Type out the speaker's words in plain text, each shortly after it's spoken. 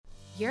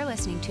You're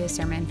listening to a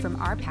sermon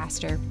from our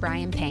pastor,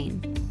 Brian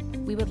Payne.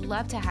 We would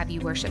love to have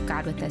you worship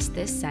God with us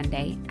this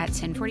Sunday at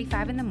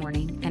 10:45 in the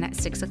morning and at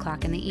 6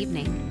 o'clock in the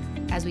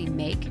evening as we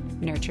make,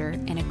 nurture,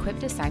 and equip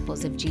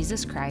disciples of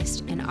Jesus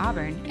Christ in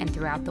Auburn and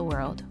throughout the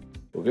world.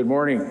 Well, good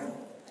morning.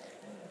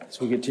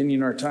 As we continue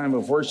in our time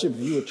of worship,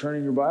 if you would turn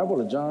in your Bible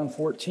to John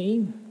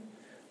 14,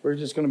 we're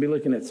just going to be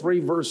looking at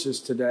 3 verses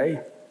today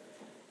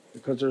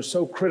because they're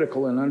so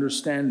critical in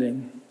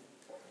understanding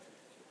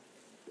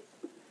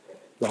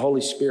the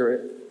Holy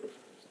Spirit.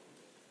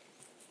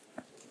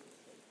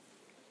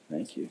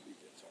 Thank you.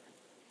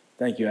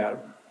 Thank you, Adam.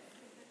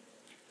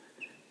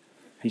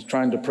 He's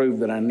trying to prove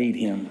that I need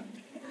him.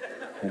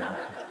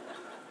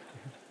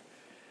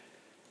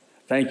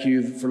 Thank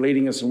you for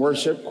leading us in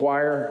worship,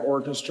 choir,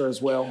 orchestra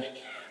as well.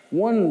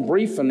 One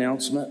brief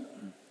announcement.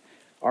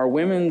 Our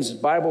women's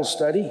Bible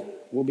study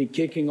will be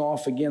kicking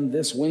off again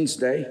this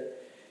Wednesday.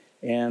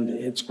 And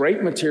it's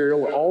great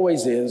material,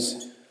 always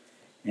is.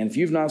 And if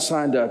you've not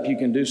signed up, you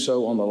can do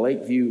so on the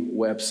Lakeview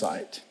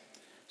website.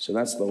 So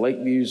that's the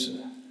Lakeview's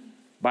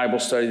Bible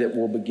study that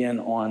will begin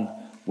on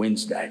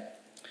Wednesday.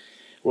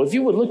 Well, if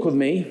you would look with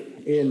me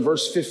in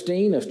verse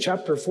 15 of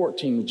chapter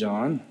 14 of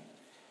John,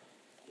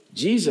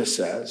 Jesus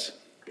says,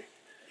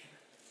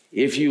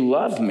 "If you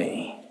love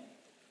me,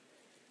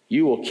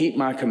 you will keep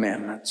my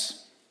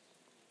commandments.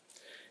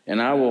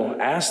 And I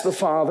will ask the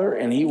Father,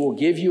 and he will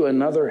give you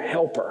another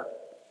helper,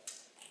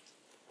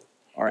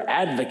 or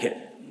advocate,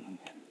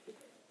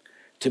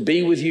 to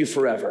be with you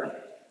forever,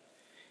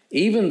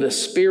 even the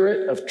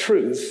Spirit of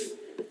truth,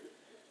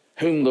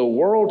 whom the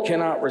world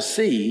cannot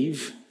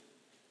receive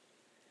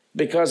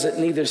because it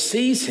neither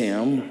sees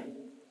him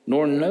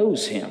nor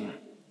knows him.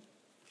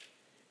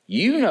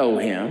 You know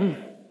him,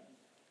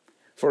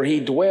 for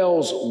he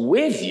dwells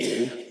with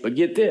you," but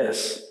get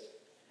this,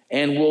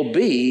 "and will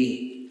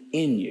be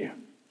in you."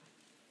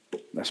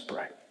 Let's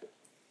pray.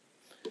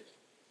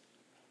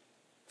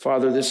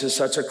 Father, this is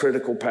such a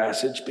critical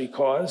passage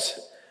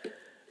because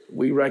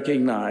we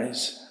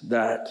recognize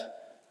that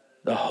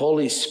the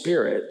Holy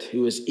Spirit,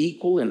 who is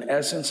equal in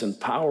essence and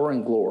power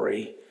and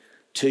glory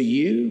to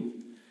you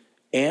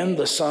and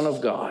the Son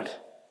of God,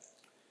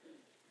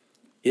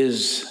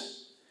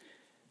 is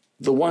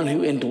the one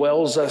who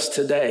indwells us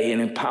today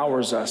and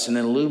empowers us and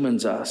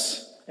illumines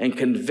us and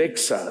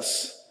convicts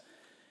us.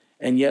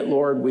 And yet,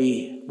 Lord,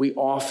 we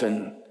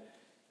often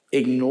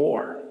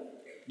ignore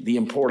the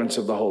importance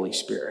of the Holy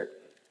Spirit.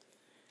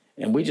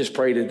 And we just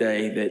pray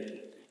today that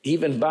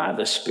even by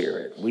the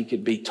Spirit, we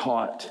could be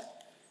taught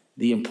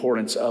the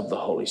importance of the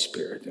Holy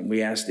Spirit. And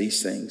we ask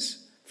these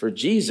things for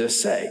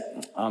Jesus' sake.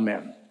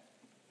 Amen.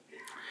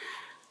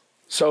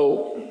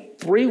 So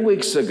 3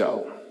 weeks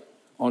ago,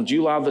 on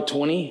July the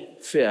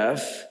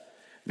 25th,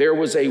 there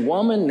was a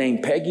woman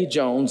named Peggy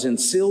Jones in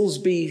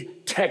Silsbee,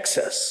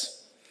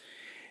 Texas.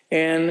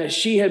 And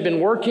she had been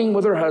working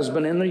with her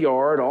husband in the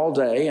yard all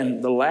day,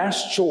 and the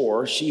last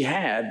chore she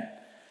had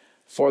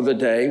for the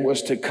day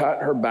was to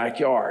cut her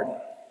backyard.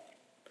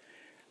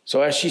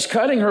 So as she's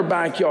cutting her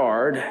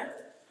backyard,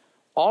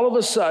 all of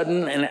a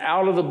sudden and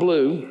out of the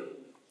blue,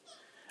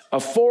 a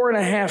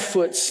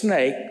 4.5-foot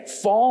snake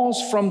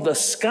falls from the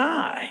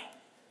sky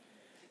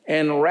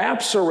and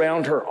wraps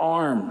around her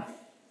arm.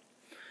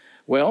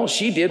 Well,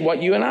 she did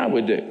what you and I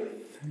would do.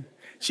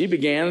 She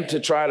began to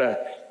try to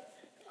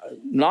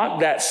knock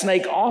that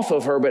snake off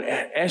of her, but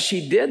as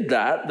she did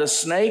that, the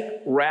snake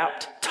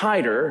wrapped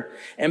tighter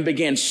and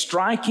began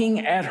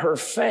striking at her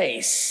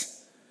face.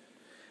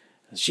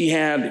 She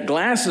had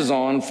glasses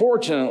on,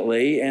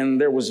 fortunately, and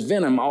there was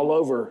venom all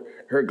over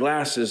her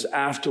glasses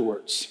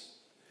afterwards.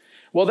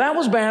 Well, that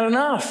was bad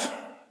enough.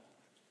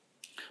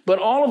 But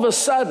all of a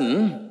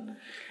sudden,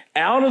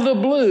 out of the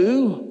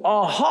blue,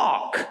 a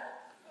hawk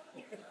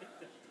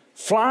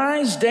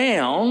flies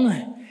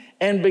down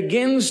and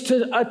begins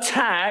to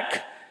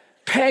attack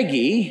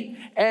Peggy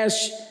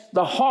as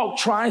the hawk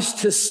tries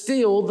to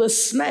steal the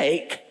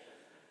snake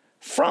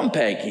from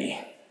Peggy.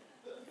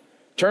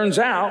 Turns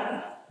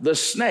out, the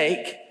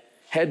snake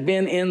had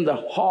been in the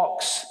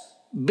hawk's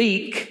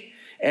beak,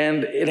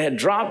 and it had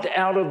dropped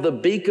out of the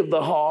beak of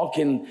the hawk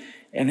and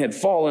had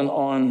fallen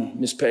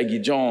on Miss Peggy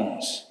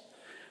Jones.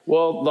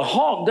 Well, the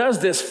hawk does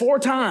this 4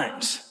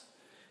 times.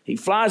 He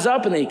flies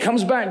up and then he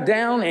comes back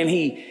down and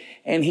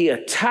he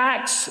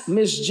attacks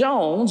Miss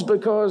Jones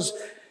because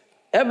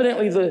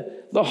evidently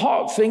the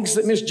hawk thinks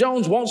that Miss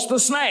Jones wants the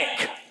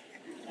snake.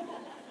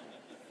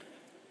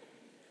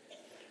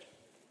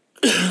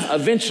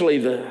 Eventually,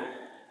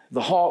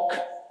 the hawk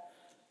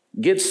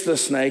gets the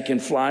snake and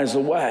flies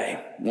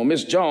away. Well,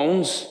 Miss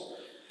Jones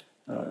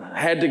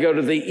had to go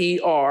to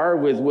the ER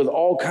with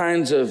all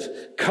kinds of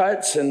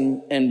cuts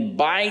and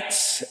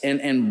bites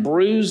and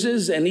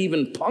bruises and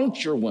even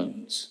puncture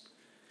wounds.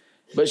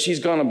 But she's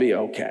going to be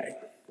okay.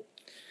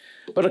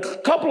 But a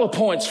couple of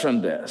points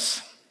from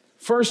this.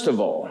 First of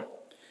all,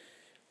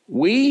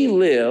 we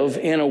live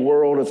in a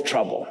world of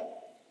trouble.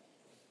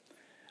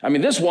 I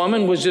mean, this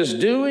woman was just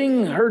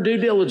doing her due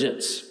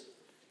diligence.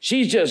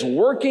 She's just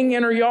working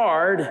in her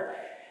yard,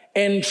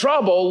 and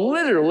trouble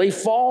literally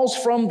falls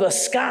from the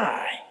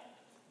sky.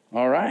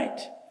 All right.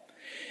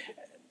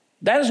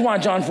 That is why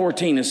John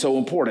 14 is so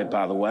important,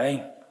 by the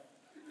way.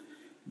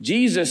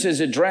 Jesus is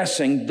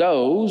addressing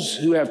those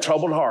who have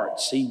troubled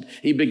hearts.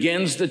 He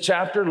begins the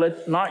chapter,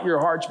 let not your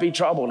hearts be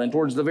troubled. And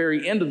towards the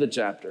very end of the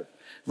chapter,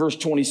 verse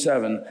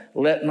 27,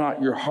 let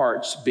not your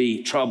hearts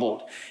be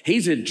troubled.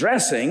 He's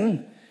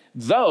addressing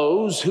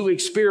those who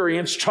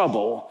experience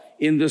trouble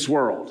in this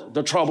world,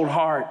 the troubled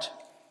heart.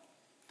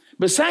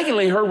 But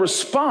secondly, her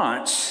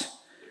response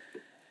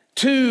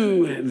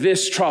to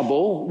this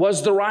trouble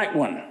was the right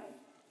one.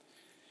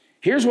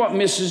 Here's what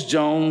Mrs.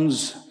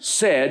 Jones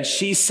said.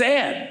 She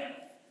said,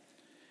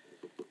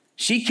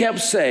 she kept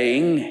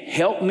saying,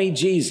 help me,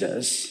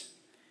 Jesus.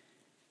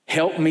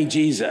 Help me,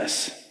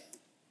 Jesus.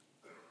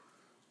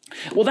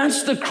 Well,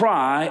 that's the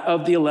cry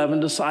of the 11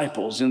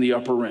 disciples in the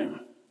upper room.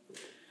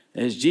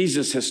 As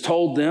Jesus has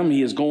told them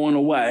he is going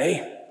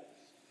away,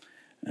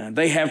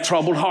 they have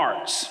troubled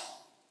hearts.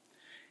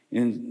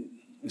 In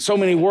so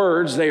many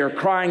words, they are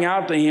crying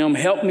out to him,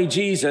 help me,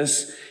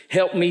 Jesus,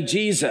 help me,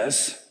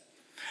 Jesus.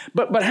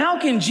 But how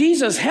can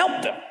Jesus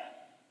help them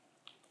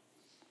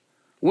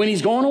when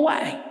he's going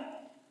away?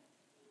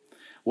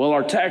 Well,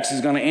 our text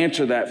is going to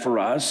answer that for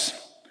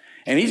us.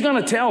 And he's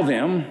going to tell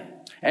them,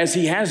 as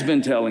he has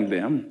been telling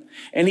them,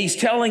 and he's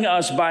telling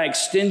us by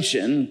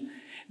extension,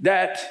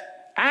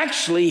 that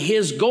actually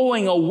his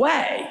going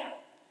away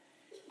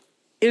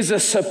is a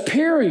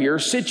superior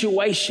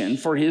situation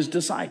for his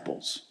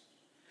disciples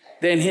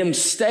than him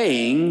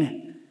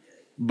staying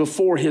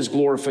before his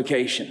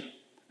glorification.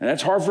 And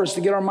that's hard for us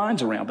to get our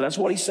minds around, but that's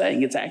what he's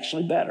saying. It's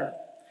actually better.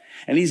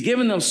 And he's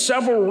given them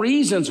several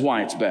reasons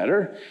why it's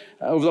better.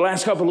 Over the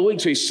last couple of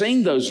weeks, we've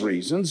seen those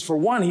reasons. For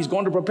one, he's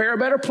going to prepare a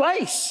better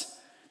place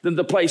than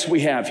the place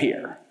we have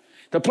here.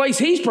 The place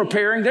he's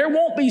preparing, there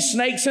won't be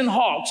snakes and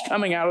hawks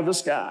coming out of the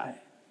sky.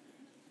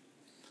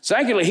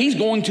 Secondly, he's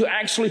going to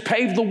actually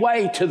pave the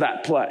way to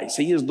that place.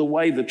 He is the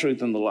way, the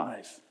truth, and the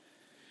life.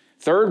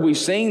 Third, we've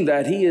seen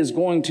that he is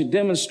going to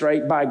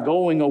demonstrate by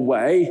going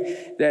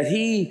away that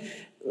he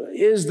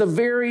is the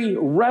very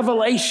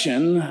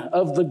revelation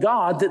of the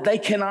God that they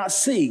cannot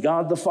see,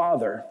 God the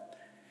Father.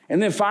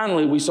 And then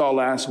finally, we saw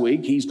last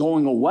week, he's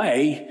going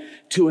away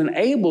to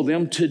enable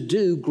them to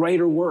do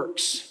greater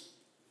works.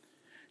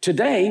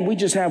 Today, we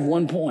just have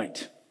one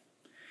point.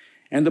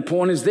 And the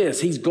point is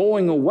this: he's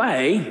going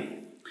away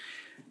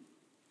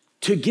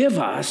to give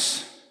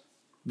us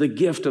the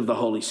gift of the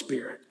Holy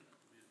Spirit.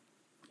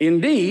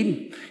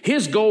 Indeed,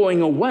 his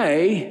going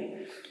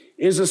away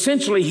is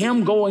essentially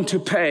him going to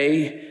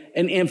pay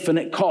an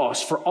infinite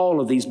cost for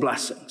all of these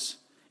blessings.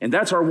 And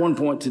that's our one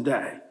point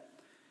today.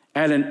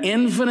 At an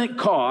infinite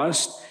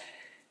cost,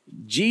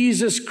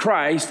 Jesus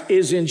Christ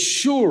is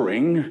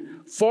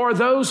ensuring for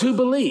those who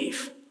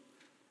believe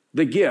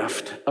the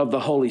gift of the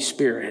Holy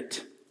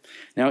Spirit.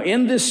 Now,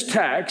 in this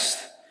text,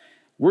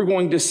 we're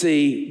going to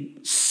see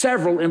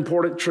several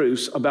important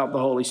truths about the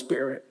Holy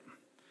Spirit.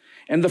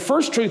 And the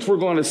first truth we're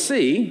going to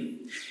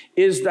see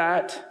is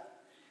that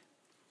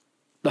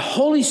the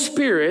Holy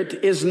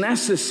Spirit is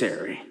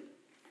necessary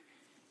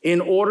in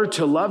order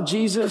to love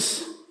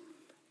Jesus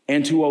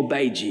and to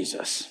obey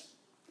Jesus.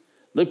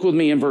 Look with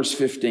me in verse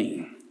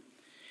 15.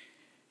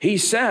 He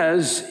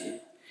says,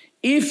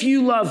 if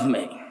you love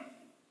me,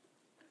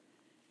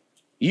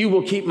 you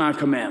will keep my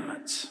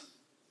commandments.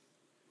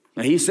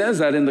 Now, he says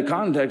that in the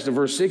context of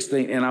verse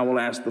 16, and I will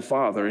ask the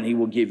Father, and he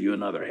will give you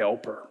another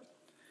helper.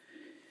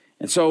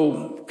 And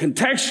so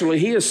contextually,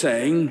 he is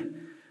saying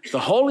the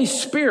Holy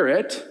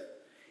Spirit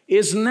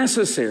is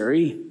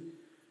necessary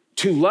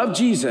to love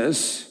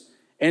Jesus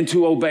and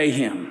to obey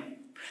him.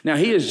 Now,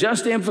 he has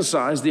just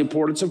emphasized the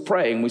importance of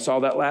praying. We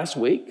saw that last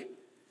week.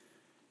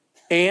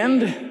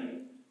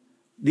 And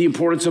the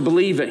importance of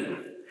believing.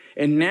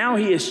 And now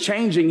he is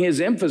changing his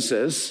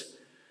emphasis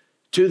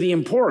to the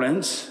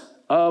importance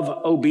of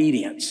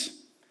obedience.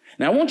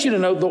 Now, I want you to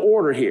note the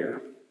order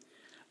here.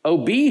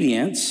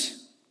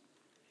 Obedience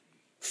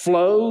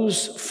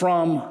flows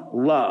from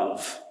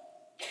love.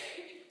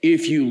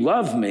 If you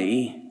love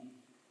me,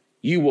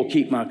 you will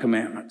keep my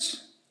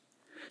commandments.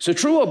 So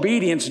true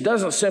obedience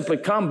doesn't simply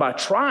come by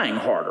trying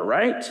harder,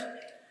 right?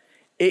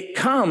 It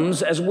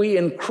comes as we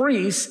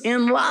increase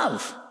in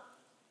love.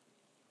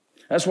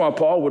 That's why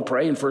Paul would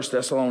pray in 1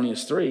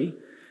 Thessalonians 3,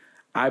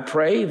 I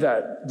pray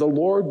that the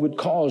Lord would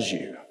cause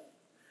you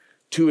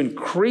to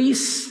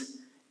increase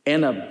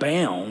and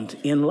abound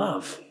in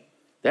love.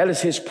 That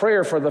is his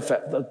prayer for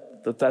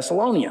the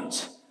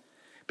Thessalonians,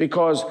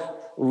 because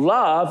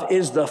love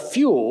is the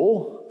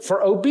fuel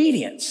for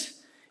obedience.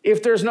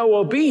 If there's no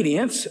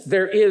obedience,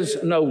 there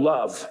is no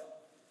love.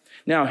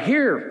 Now,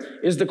 here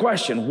is the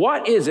question.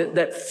 What is it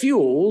that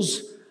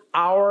fuels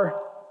our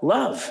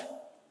love?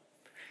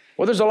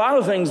 Well, there's a lot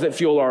of things that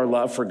fuel our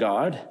love for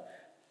God,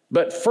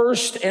 but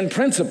first and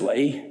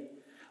principally,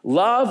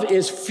 love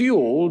is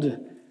fueled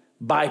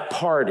by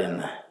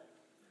pardon,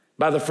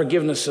 by the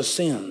forgiveness of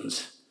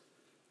sins,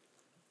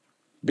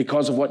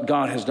 because of what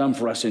God has done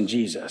for us in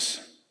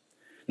Jesus.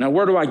 Now,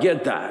 where do I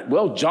get that?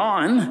 Well,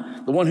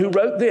 John, the one who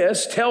wrote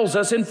this, tells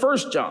us in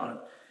 1 John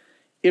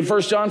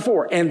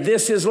 4, and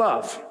this is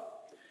love.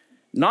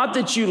 Not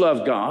that you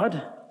love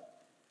God,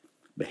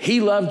 but he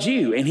loved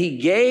you, and he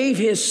gave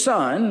his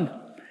son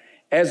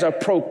as a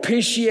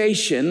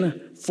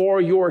propitiation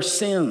for your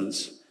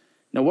sins.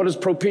 Now, what does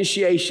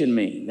propitiation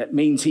mean? That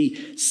means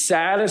he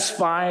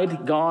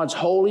satisfied God's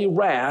holy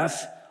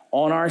wrath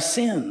on our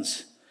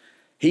sins.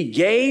 He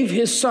gave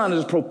his son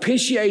as a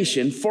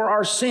propitiation for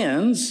our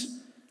sins.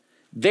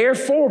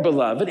 Therefore,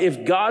 beloved,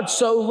 if God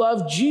so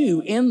loved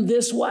you in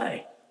this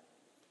way,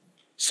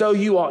 so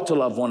you ought to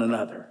love one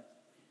another.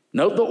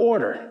 Note the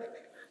order.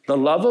 The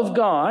love of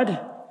God,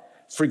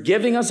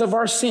 forgiving us of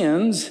our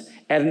sins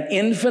at an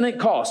infinite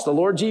cost, the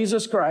Lord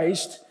Jesus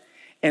Christ,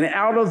 and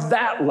out of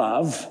that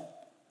love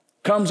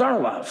comes our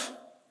love.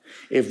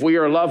 If we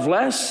are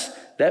loveless,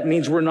 that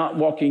means we're not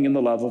walking in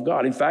the love of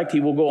God. In fact,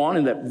 he will go on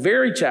in that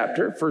very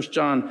chapter, 1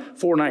 John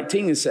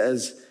 4:19, it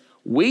says,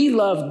 we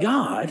love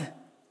God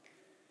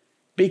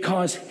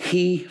because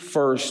he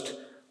first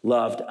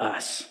loved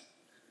us.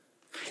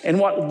 And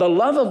what the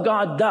love of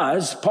God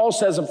does, Paul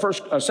says in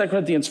 2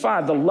 Corinthians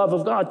 5, the love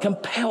of God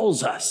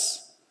compels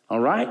us, all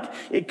right?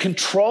 It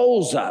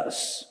controls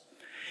us.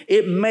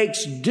 It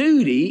makes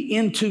duty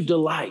into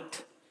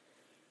delight.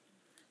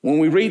 When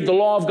we read the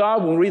law of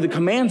God, when we read the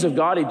commands of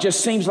God, it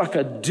just seems like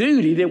a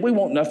duty that we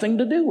want nothing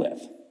to do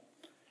with.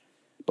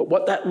 But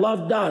what that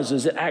love does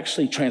is it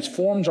actually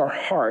transforms our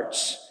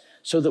hearts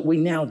so that we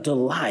now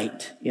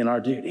delight in our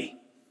duty.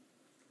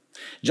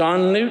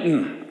 John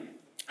Newton,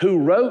 who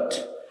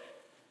wrote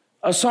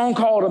a song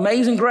called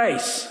Amazing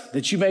Grace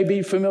that you may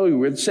be familiar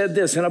with, said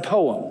this in a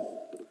poem: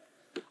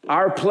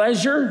 our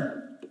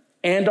pleasure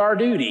and our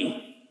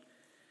duty,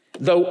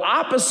 though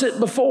opposite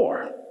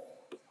before,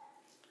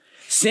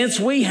 since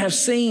we have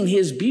seen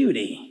his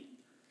beauty,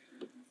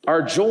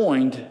 are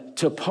joined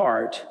to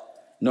part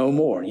no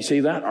more. You see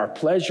that? Our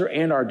pleasure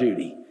and our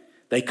duty,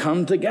 they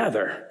come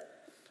together.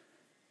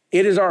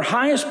 It is our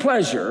highest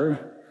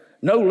pleasure,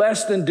 no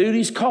less than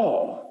duty's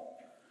call,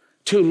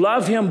 to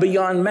love him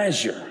beyond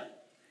measure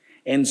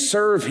and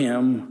serve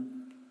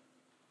him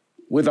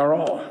with our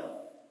all.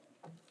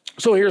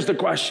 So here's the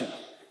question.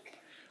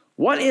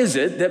 What is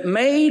it that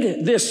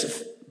made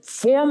this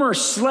former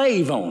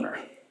slave owner,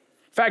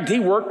 in fact, he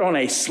worked on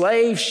a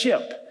slave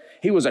ship.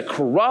 He was a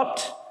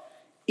corrupt,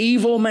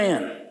 evil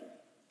man.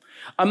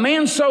 A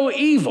man so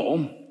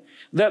evil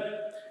that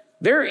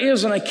there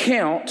is an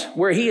account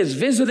where he is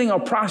visiting a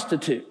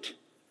prostitute,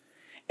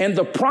 and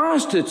the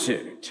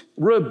prostitute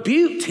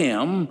rebuked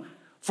him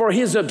for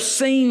his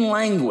obscene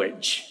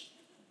language.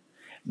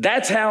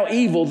 That's how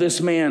evil this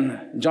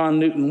man, John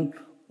Newton,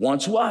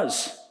 once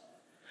was.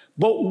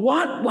 But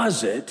what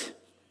was it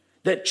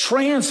that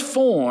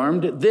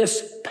transformed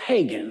this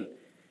pagan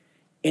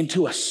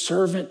into a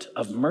servant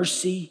of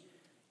mercy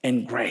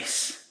and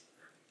grace,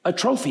 a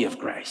trophy of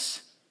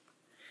grace?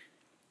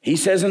 He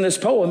says in this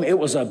poem, it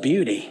was a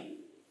beauty.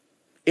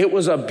 It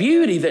was a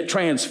beauty that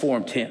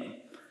transformed him.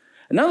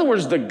 In other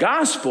words, the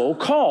gospel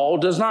call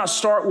does not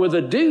start with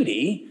a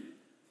duty.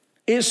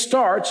 It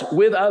starts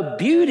with a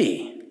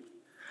beauty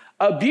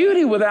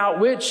without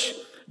which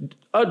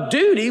a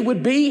duty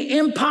would be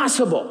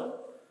impossible.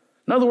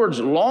 In other words,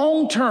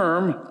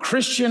 long-term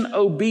Christian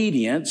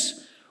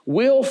obedience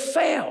will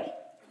fail.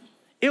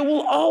 It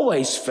will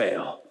always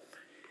fail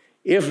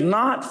if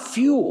not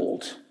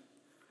fueled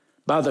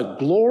by the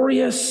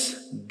glorious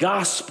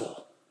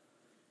gospel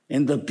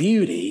and the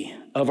beauty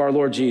of our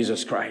Lord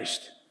Jesus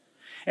Christ.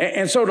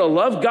 And so to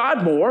love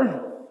God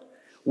more,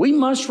 we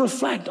must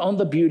reflect on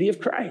the beauty of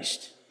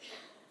Christ.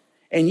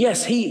 And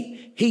yes, he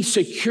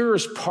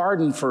secures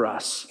pardon for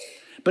us,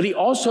 but he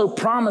also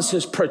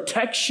promises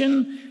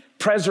protection,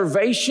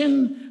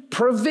 preservation,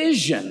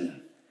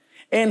 provision,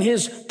 and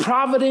his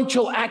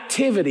providential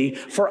activity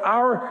for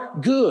our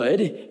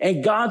good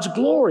and God's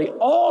glory.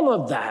 All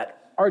of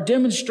that are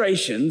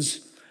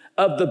demonstrations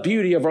of the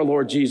beauty of our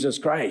Lord Jesus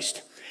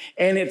Christ.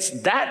 And it's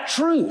that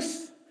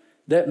truth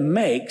that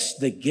makes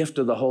the gift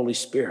of the Holy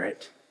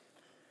Spirit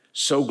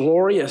so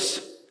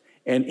glorious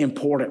and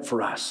important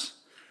for us.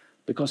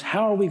 Because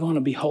how are we going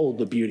to behold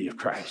the beauty of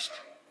Christ?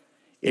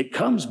 It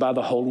comes by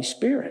the Holy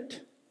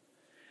Spirit.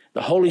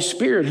 The Holy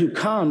Spirit who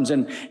comes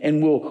and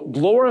will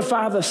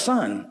glorify the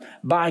Son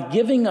by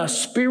giving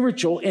us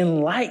spiritual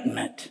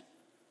enlightenment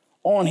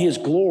on his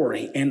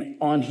glory and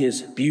on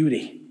his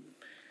beauty.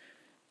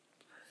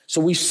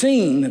 So we've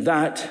seen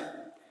that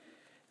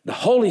the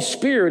Holy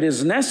Spirit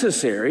is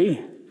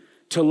necessary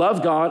to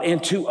love God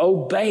and to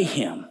obey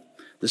him.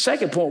 The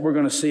second point we're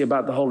going to see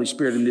about the Holy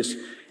Spirit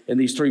in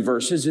these three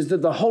verses is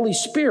that the Holy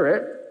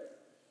Spirit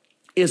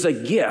is a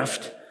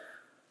gift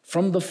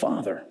from the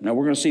Father. Now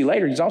we're going to see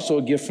later he's also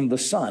a gift from the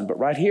Son, but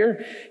right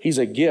here he's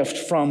a gift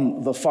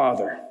from the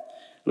Father.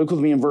 Look with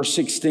me in verse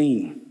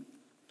 16.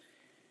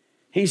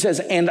 He says,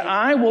 and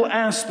I will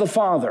ask the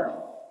Father.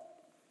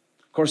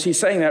 Of course, he's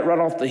saying that right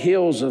off the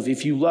heels of,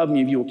 if you love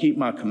me, you will keep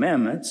my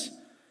commandments.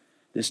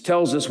 This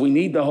tells us we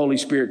need the Holy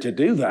Spirit to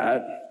do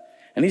that.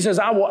 And he says,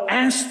 I will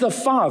ask the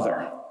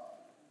Father,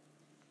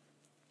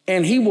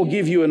 and he will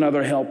give you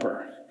another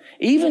helper.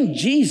 Even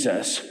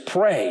Jesus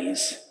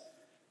prays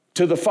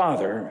to the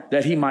Father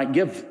that he might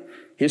give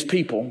his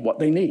people what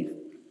they need.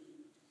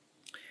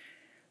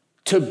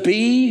 To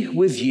be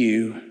with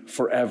you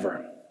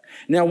forever.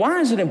 Now,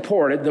 why is it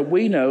important that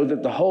we know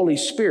that the Holy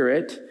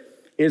Spirit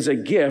is a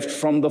gift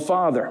from the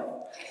Father?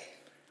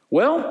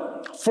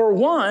 Well, for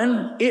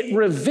one, it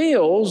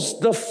reveals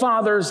the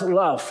Father's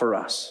love for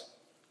us.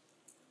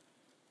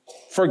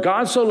 For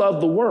God so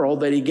loved the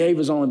world that he gave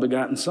his only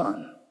begotten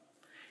Son.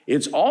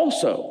 It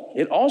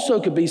also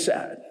could be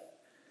said,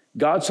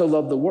 God so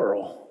loved the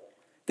world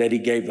that he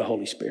gave the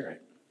Holy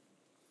Spirit.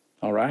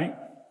 All right?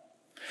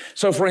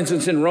 So, for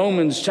instance, in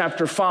Romans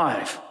chapter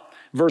 5,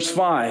 verse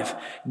 5,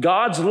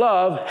 God's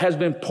love has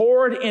been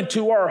poured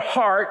into our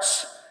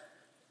hearts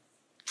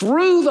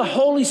through the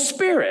Holy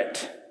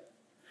Spirit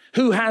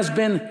who has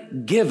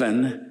been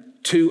given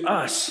to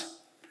us.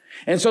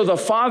 And so the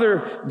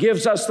Father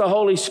gives us the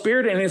Holy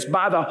Spirit, and it's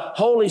by the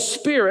Holy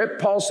Spirit,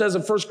 Paul says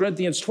in 1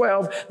 Corinthians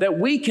 12, that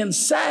we can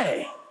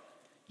say,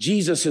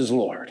 Jesus is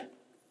Lord.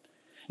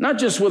 Not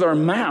just with our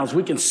mouths,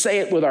 we can say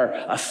it with our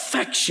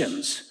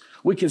affections.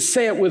 We can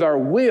say it with our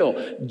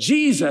will.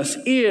 Jesus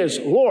is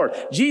Lord.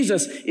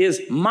 Jesus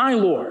is my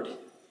Lord.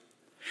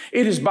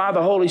 It is by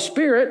the Holy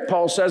Spirit,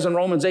 Paul says in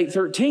Romans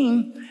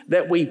 8:13,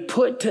 that we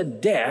put to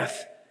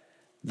death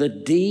the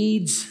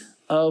deeds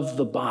of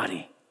the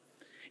body.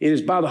 It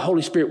is by the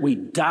Holy Spirit we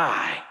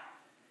die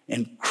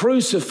and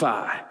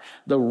crucify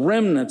the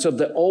remnants of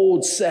the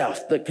old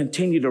self that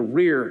continue to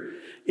rear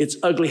its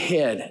ugly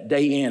head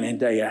day in and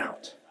day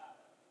out.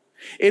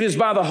 It is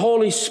by the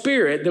Holy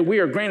Spirit that we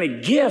are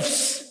granted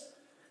gifts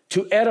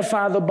to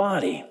edify the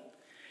body.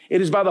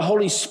 It is by the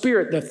Holy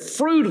Spirit, the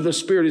fruit of the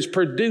Spirit is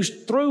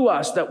produced through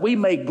us that we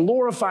may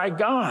glorify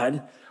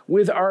God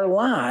with our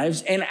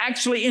lives and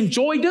actually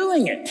enjoy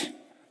doing it.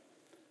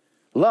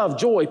 Love,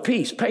 joy,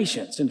 peace,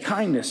 patience, and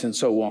kindness, and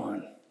so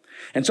on.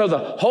 And so the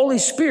Holy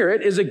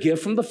Spirit is a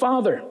gift from the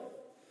Father.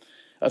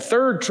 A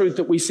third truth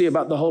that we see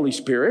about the Holy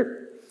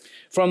Spirit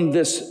from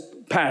this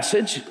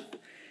passage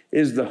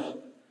is the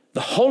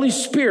Holy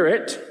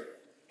Spirit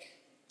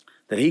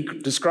that he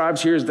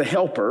describes here as the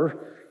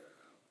helper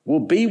will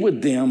be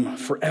with them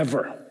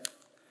forever.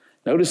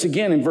 Notice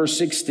again in verse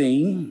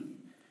 16,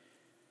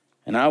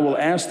 and I will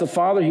ask the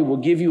Father, he will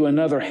give you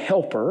another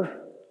helper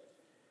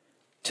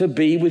to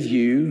be with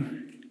you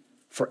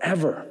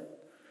forever.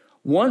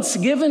 Once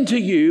given to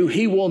you,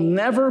 he will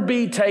never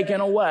be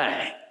taken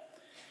away.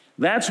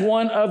 That's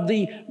one of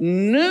the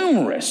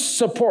numerous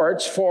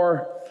supports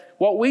for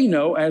what we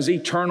know as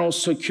eternal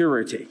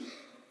security.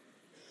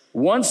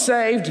 Once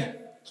saved,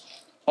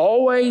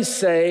 always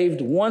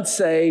saved. Once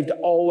saved,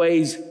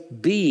 always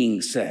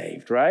being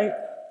saved, right?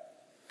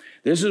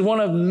 This is one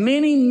of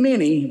many,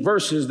 many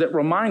verses that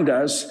remind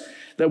us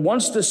that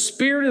once the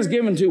Spirit is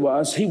given to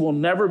us, he will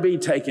never be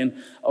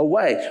taken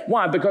away.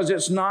 Why? Because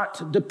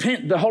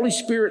the Holy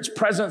Spirit's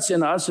presence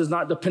in us is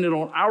not dependent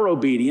on our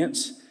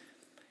obedience.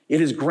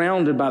 It is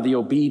grounded by the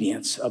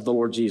obedience of the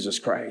Lord Jesus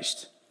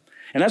Christ.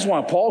 And that's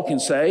why Paul can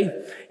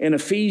say in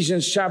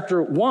Ephesians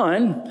chapter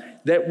 1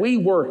 that we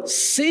were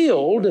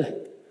sealed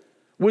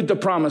with the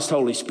promised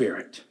Holy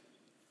Spirit,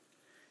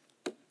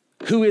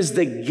 who is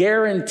the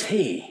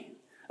guarantee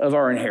of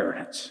our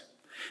inheritance.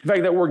 In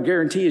fact, that word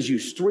guarantee is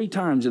used 3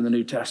 times in the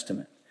New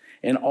Testament.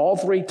 And all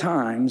 3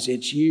 times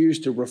it's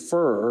used to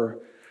refer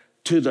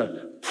to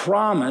the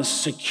promise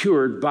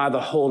secured by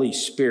the Holy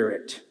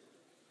Spirit.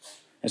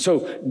 And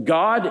so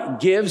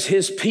God gives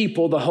his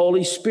people the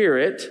Holy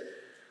Spirit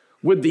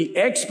with the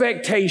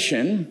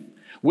expectation,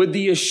 with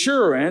the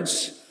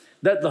assurance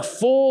that the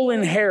full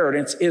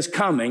inheritance is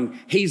coming.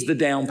 He's the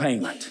down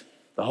payment,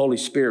 the Holy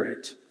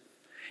Spirit.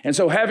 And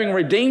so having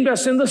redeemed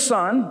us in the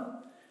Son,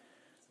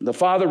 the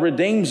Father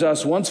redeems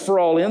us once for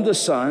all in the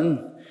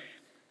Son.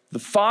 The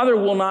Father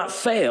will not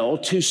fail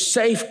to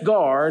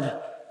safeguard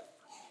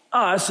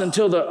us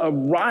until our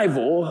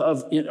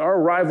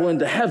arrival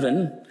into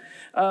heaven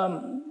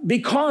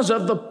because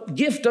of the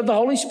gift of the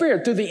Holy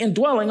Spirit, through the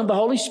indwelling of the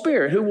Holy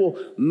Spirit, who will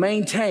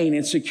maintain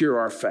and secure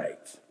our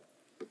faith.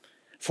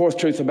 Fourth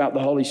truth about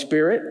the Holy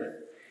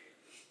Spirit: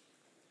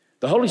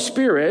 the Holy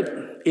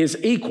Spirit is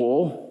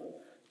equal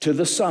to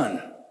the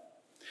Son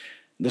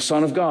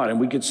of God, and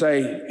we could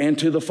say, and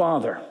to the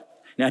Father.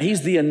 Now,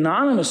 he's the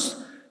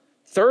anonymous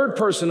third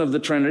person of the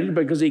Trinity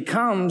because he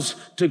comes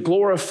to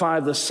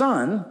glorify the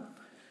Son,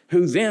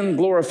 who then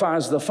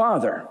glorifies the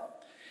Father.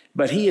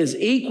 But he is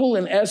equal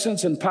in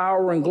essence and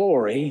power and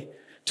glory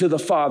to the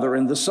Father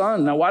and the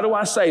Son. Now, why do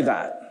I say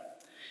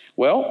that?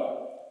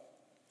 Well,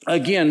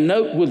 again,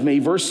 note with me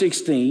verse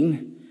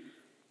 16,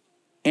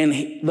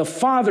 and the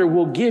Father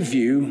will give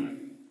you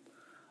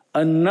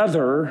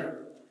another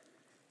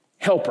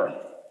helper.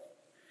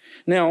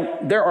 Now,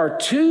 there are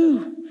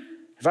 2,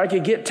 if I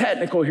could get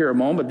technical here a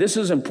moment, but this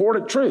is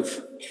important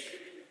truth.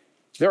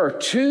 There are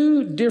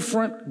 2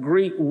 different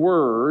Greek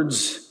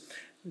words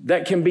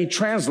that can be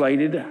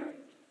translated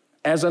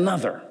as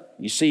another.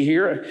 You see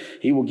here,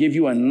 he will give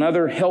you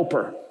another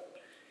helper.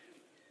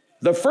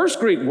 The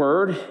first Greek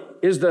word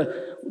is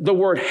the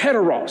word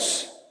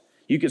heteros.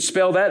 You could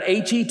spell that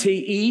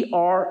Heteros.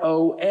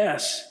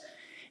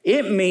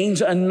 It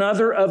means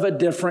another of a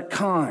different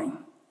kind.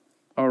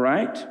 All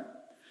right?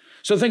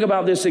 So think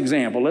about this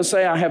example. Let's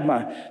say I have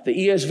the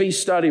ESV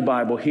study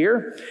Bible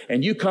here,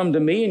 and you come to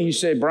me and you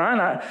say, Brian,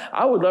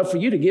 I would love for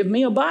you to give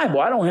me a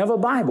Bible. I don't have a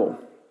Bible.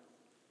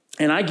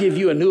 And I give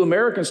you a New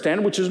American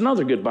Standard, which is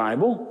another good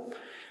Bible.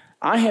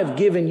 I have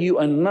given you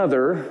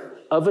another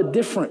of a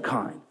different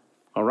kind.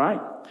 All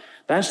right?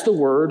 That's the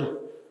word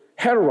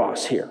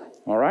heteros here.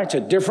 All right? It's a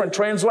different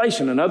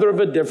translation, another of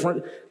a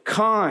different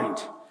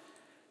kind.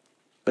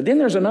 But then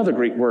there's another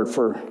Greek word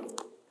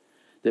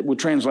that would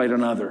translate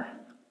another.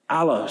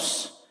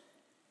 Allos.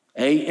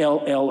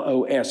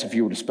 A-L-L-O-S, if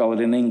you were to spell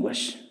it in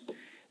English.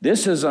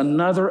 This is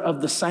another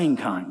of the same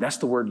kind. That's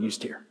the word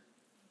used here.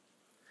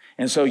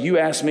 And so you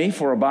ask me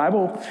for a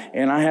Bible,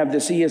 and I have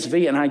this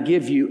ESV, and I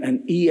give you an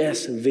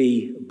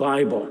ESV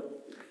Bible.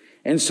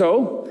 And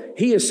so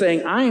he is saying,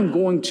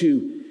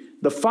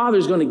 the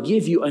Father's going to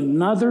give you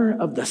another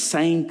of the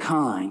same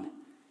kind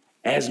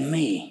as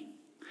me.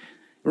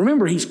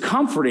 Remember, he's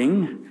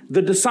comforting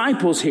the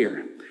disciples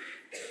here.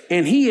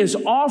 And he is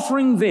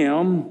offering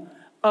them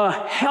a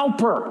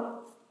helper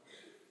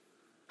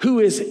who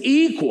is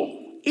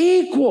equal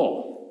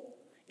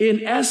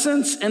in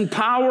essence and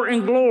power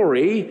and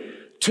glory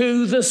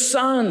to the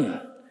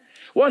Son.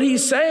 What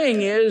he's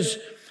saying is,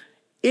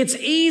 it's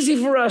easy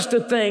for us to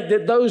think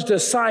that those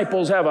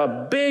disciples have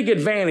a big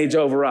advantage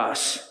over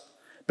us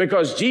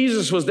because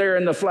Jesus was there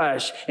in the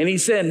flesh. And he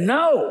said,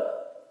 no,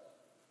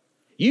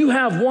 you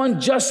have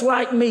one just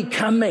like me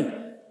coming.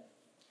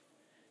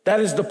 That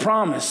is the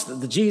promise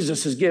that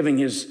Jesus is giving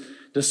his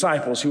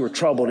disciples who are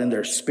troubled in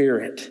their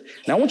spirit.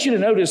 Now, I want you to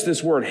notice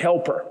this word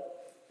helper.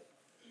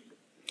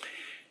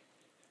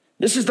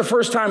 This is the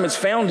first time it's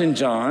found in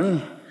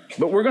John,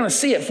 but we're going to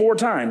see it 4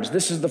 times.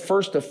 This is the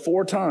first of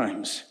 4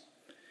 times.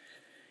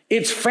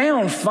 It's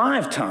found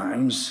 5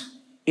 times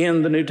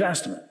in the New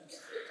Testament.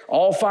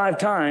 All 5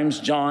 times,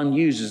 John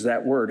uses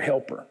that word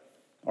helper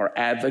or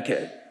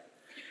advocate.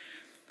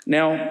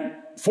 Now,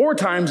 4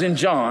 times in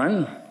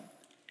John,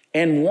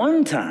 and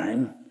 1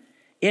 time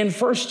in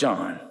 1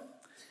 John.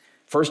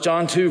 1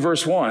 John 2,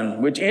 verse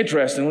 1, which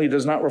interestingly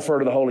does not refer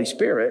to the Holy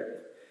Spirit,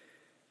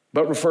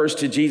 but refers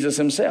to Jesus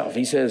himself.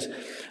 He says,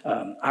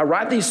 I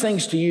write these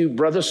things to you,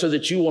 brothers, so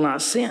that you will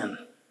not sin.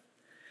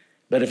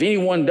 But if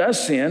anyone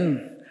does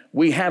sin,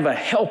 we have a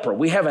helper.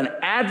 We have an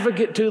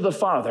advocate to the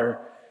Father,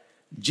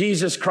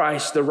 Jesus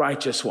Christ, the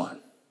righteous one,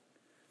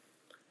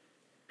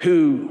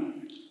 who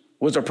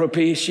was a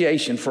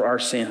propitiation for our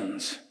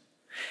sins.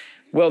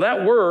 Well,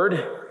 that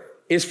word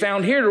is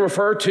found here to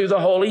refer to the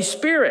Holy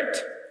Spirit.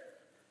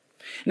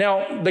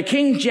 Now, the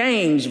King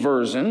James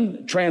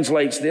Version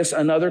translates this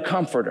another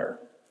comforter.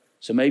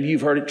 So maybe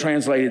you've heard it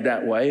translated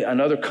that way,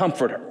 another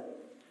comforter.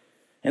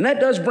 And that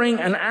does bring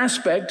an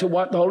aspect to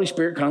what the Holy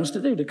Spirit comes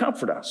to do, to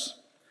comfort us.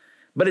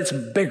 But it's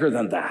bigger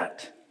than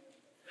that.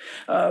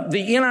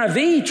 The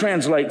NIV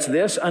translates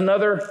this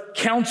another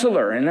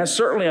counselor, and that's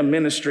certainly a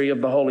ministry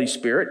of the Holy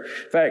Spirit.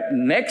 In fact,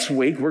 next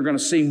week we're going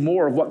to see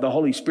more of what the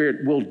Holy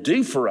Spirit will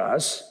do for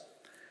us.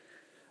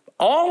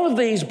 All of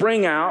these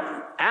bring out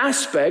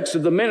aspects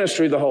of the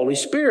ministry of the Holy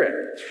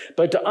Spirit.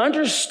 But to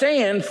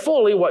understand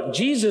fully what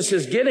Jesus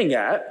is getting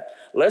at,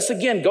 let's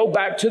again go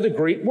back to the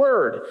Greek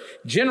word.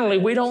 Generally,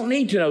 we don't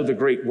need to know the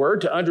Greek word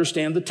to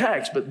understand the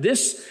text, but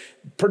this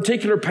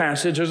particular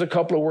passage, there's a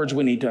couple of words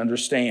we need to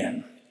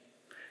understand.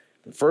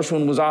 The first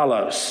one was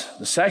allos.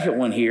 The second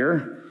one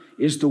here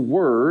is the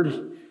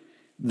word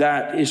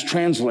that is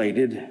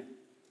translated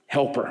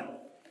helper.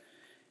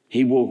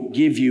 He will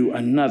give you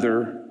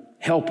another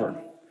helper.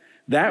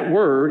 That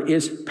word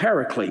is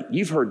paraclete.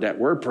 You've heard that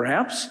word,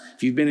 perhaps,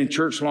 if you've been in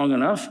church long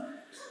enough.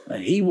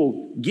 He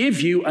will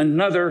give you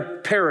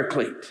another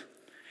paraclete.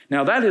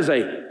 Now, that is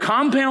a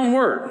compound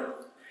word.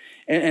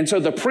 And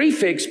so the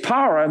prefix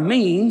para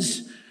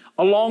means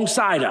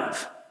alongside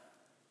of.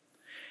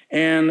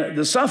 And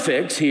the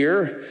suffix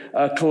here,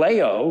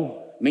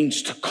 kaleo,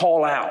 means to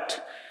call out.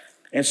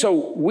 And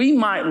so we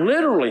might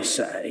literally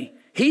say,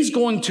 he's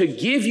going to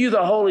give you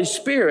the Holy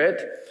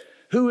Spirit,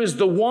 who is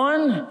the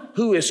one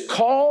who is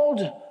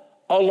called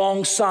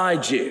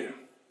alongside you.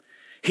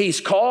 He's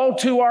called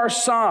to our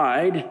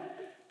side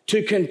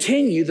to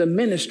continue the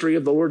ministry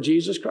of the Lord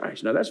Jesus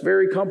Christ. Now, that's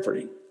very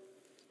comforting.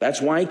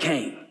 That's why he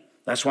came.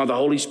 That's why the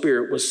Holy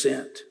Spirit was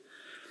sent.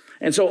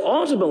 And so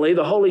ultimately,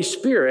 the Holy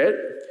Spirit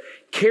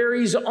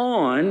carries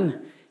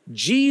on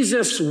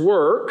Jesus'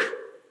 work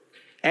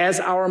as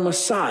our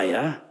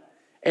Messiah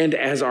and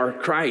as our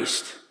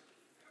Christ.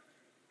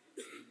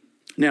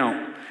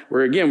 Now,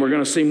 we're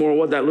going to see more of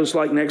what that looks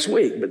like next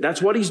week, but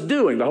that's what he's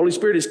doing. The Holy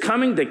Spirit is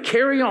coming to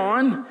carry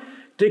on,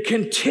 to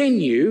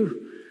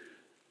continue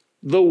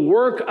the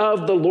work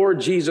of the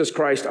Lord Jesus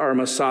Christ, our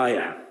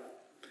Messiah.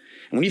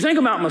 And when you think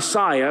about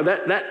Messiah,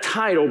 that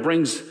title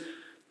brings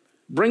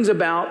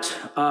about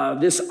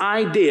this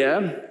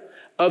idea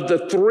of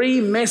the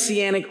 3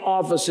 messianic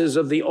offices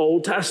of the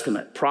Old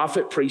Testament: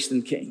 prophet, priest,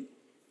 and king.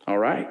 All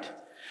right?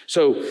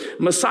 So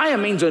Messiah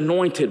means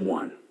anointed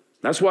one.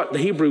 That's what the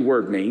Hebrew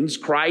word means.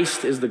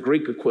 Christ is the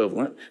Greek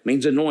equivalent,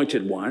 means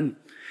anointed one.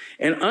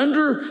 And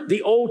under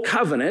the old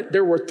covenant,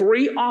 there were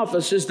 3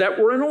 offices that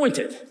were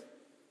anointed: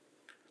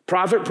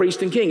 prophet,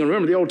 priest, and king. And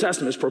remember, the Old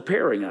Testament is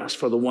preparing us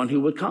for the one who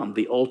would come,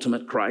 the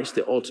ultimate Christ,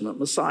 the ultimate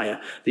Messiah,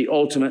 the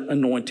ultimate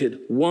anointed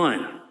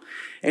one.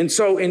 And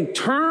so in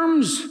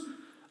terms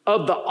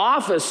of the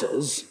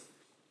offices,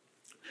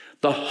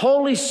 the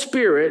Holy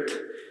Spirit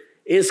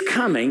is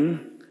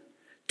coming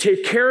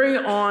to carry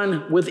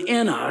on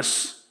within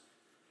us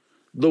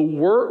the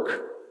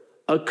work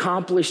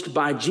accomplished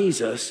by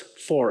Jesus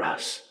for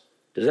us.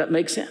 Does that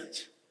make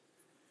sense?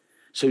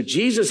 So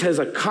Jesus has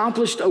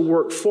accomplished a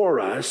work for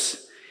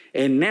us,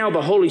 and now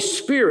the Holy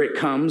Spirit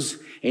comes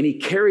and he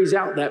carries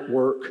out that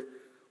work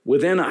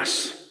within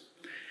us.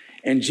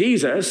 And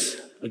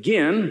Jesus,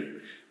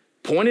 again,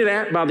 pointed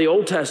at by the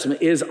Old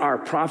Testament, is our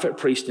prophet,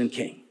 priest, and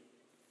king.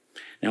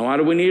 Now, why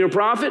do we need a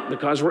prophet?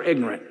 Because we're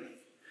ignorant.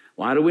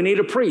 Why do we need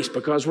a priest?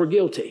 Because we're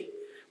guilty.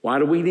 Why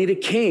do we need a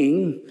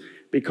king?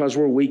 Because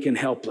we're weak and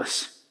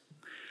helpless.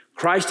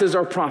 Christ is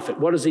our prophet.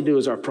 What does he do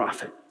as our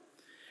prophet?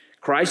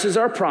 Christ is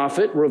our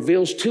prophet,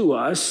 reveals to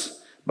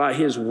us by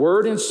his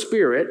word and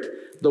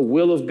spirit the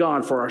will of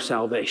God for our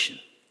salvation.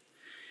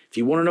 If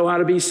you want to know how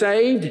to be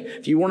saved,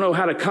 if you want to know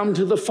how to come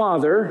to the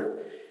Father,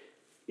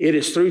 it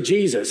is through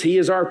Jesus. He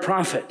is our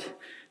prophet.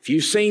 If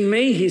you've seen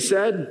me, he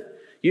said,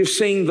 you've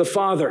seen the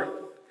Father.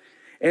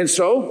 And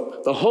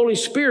so the Holy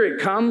Spirit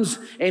comes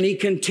and he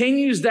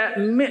continues that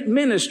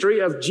ministry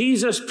of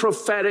Jesus'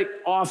 prophetic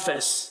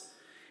office.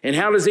 And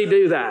how does he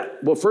do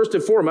that? Well, first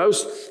and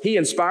foremost, he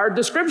inspired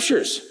the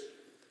scriptures.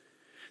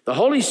 The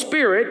Holy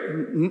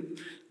Spirit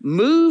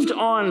moved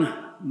on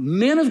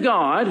men of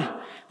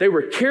God. They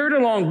were carried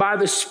along by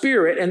the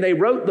Spirit, and they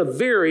wrote the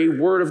very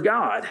Word of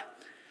God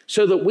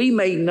so that we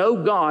may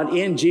know God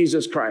in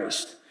Jesus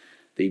Christ.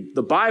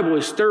 The Bible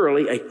is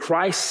thoroughly a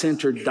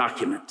Christ-centered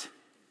document.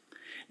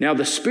 Now,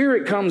 the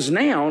Spirit comes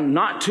now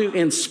not to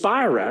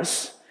inspire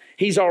us.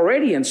 He's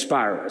already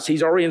inspired us.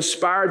 He's already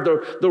inspired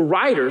the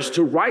writers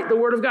to write the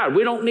Word of God.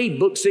 We don't need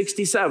book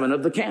 67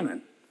 of the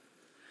canon.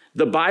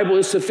 The Bible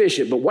is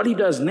sufficient. But what he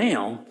does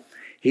now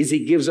is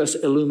he gives us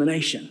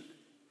illumination.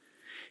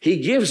 He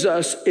gives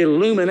us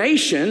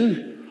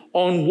illumination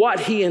on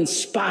what he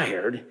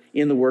inspired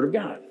in the Word of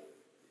God.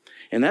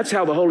 And that's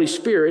how the Holy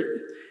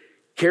Spirit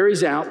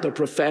carries out the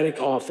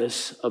prophetic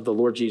office of the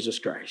Lord Jesus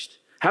Christ.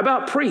 How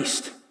about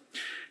priest?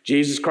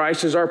 Jesus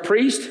Christ is our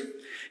priest.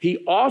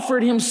 He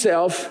offered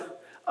himself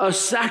a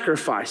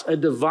sacrifice, a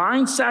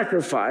divine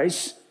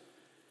sacrifice,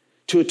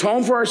 to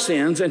atone for our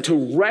sins and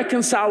to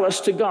reconcile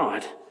us to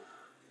God.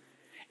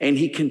 And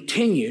he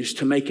continues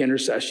to make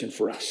intercession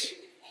for us.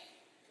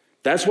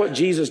 That's what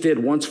Jesus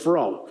did once for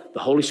all. The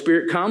Holy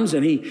Spirit comes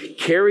and he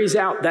carries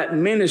out that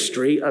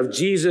ministry of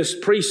Jesus'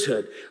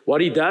 priesthood.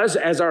 What he does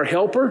as our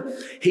helper,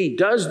 he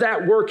does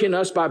that work in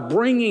us by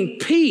bringing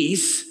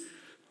peace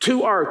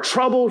to our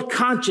troubled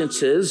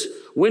consciences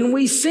when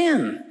we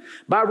sin,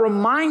 by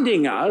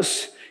reminding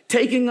us,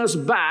 taking us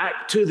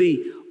back to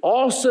the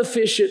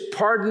all-sufficient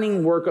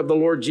pardoning work of the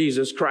Lord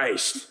Jesus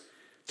Christ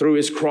through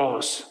his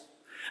cross.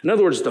 In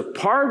other words, the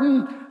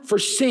pardon for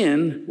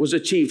sin was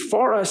achieved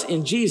for us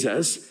in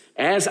Jesus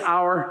as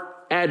our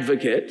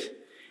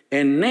advocate,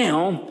 and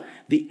now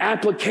the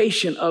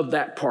application of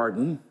that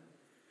pardon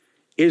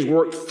is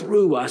worked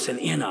through us and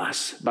in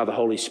us by the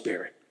Holy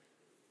Spirit.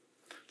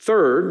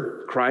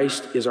 Third,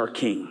 Christ is our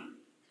King.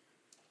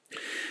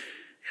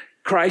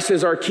 Christ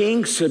as our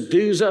King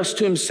subdues us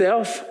to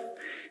himself.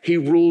 He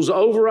rules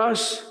over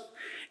us,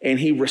 and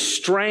he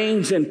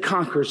restrains and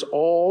conquers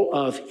all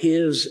of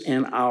his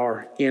and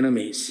our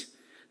enemies.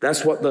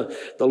 That's what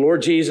the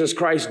Lord Jesus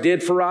Christ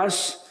did for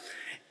us.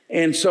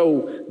 And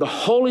so the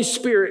Holy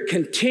Spirit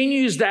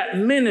continues that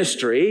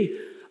ministry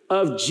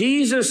of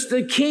Jesus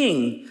the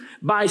King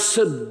by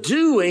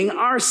subduing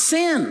our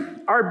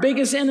sin, our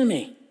biggest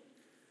enemy.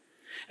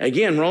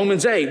 Again,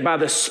 Romans 8, by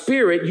the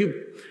Spirit,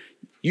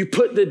 you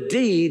put the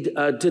deed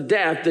to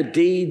death, the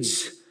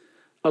deeds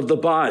of the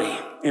body,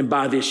 and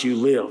by this you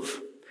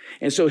live.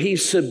 And so he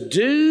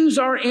subdues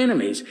our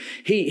enemies.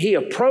 He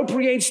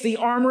appropriates the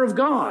armor of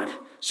God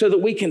so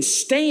that we can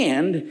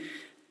stand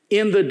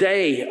in the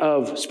day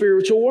of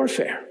spiritual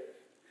warfare.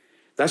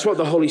 That's what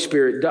the Holy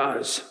Spirit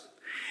does.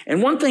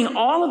 And one thing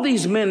all of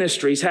these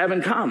ministries have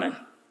in common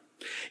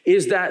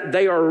is that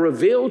they are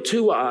revealed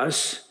to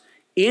us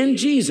in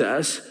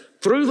Jesus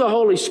through the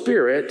Holy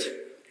Spirit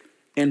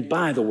and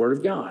by the Word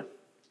of God.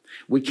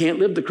 We can't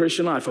live the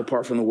Christian life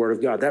apart from the Word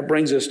of God. That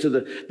brings us to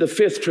the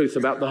fifth truth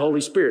about the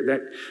Holy Spirit.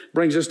 That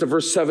brings us to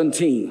verse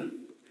 17.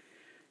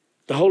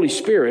 The Holy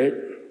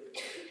Spirit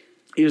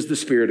is the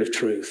Spirit of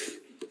truth.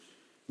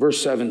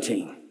 Verse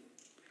 17.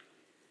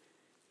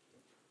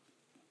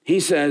 He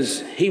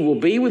says, he will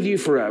be with you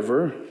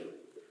forever,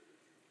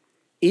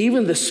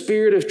 even the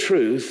Spirit of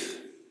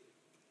truth,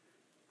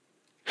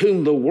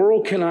 whom the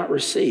world cannot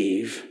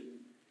receive,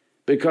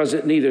 because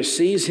it neither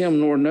sees him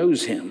nor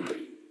knows him.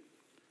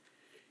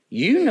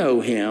 You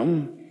know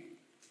him,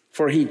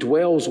 for he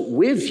dwells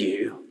with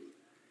you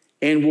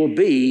and will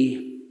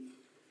be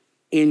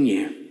in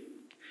you.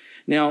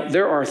 Now,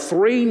 there are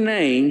 3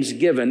 names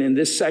given in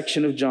this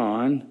section of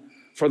John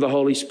for the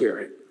Holy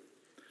Spirit.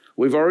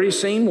 We've already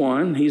seen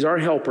one. He's our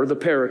helper, the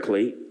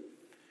Paraclete.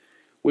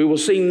 We will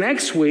see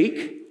next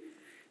week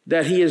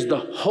that he is the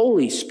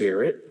Holy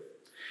Spirit.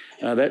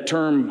 That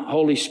term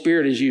Holy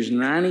Spirit is used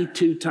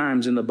 92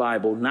 times in the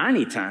Bible,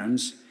 90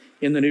 times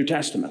in the New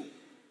Testament.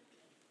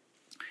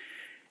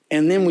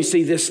 And then we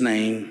see this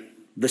name,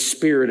 the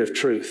Spirit of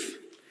Truth.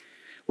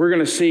 We're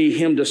going to see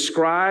him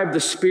describe the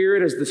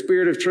Spirit as the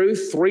Spirit of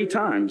Truth 3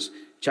 times.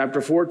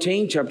 Chapter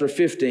 14, chapter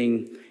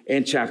 15,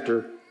 and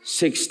chapter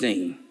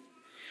 16.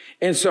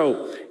 And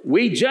so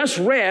we just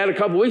read a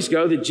couple weeks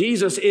ago that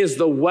Jesus is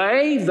the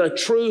way, the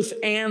truth,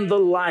 and the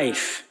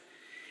life.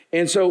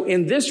 And so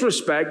in this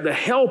respect, the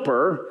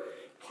helper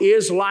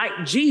is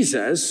like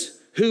Jesus,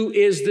 who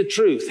is the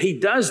truth. He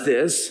does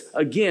this,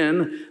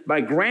 again,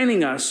 by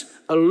granting us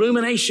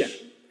illumination.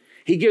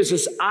 He gives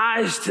us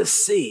eyes to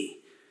see.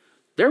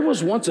 There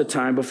was once a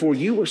time before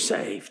you were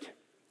saved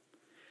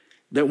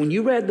that when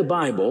you read the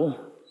Bible,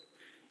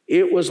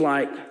 it was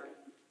like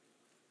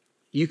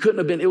you couldn't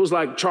have been, it was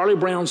like Charlie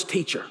Brown's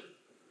teacher.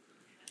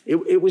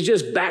 It was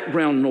just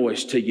background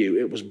noise to you.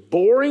 It was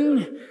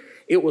boring.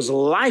 It was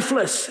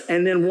lifeless.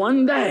 And then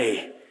one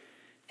day,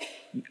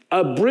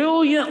 a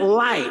brilliant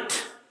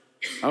light,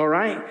 all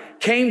right,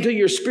 came to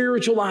your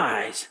spiritual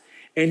eyes,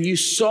 and you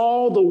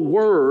saw the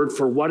word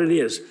for what it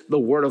is, the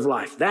word of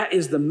life. That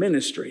is the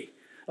ministry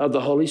of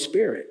the Holy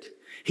Spirit.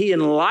 He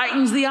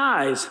enlightens the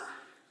eyes,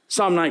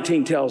 Psalm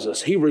 19 tells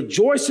us. He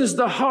rejoices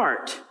the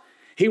heart.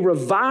 He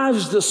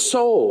revives the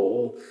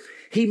soul.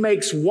 He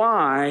makes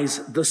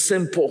wise the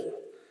simple.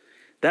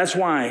 That's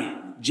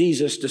why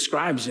Jesus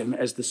describes him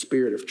as the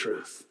Spirit of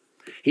truth.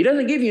 He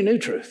doesn't give you new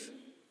truth.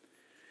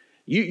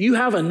 You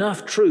have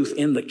enough truth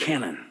in the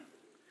canon,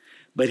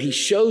 but he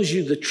shows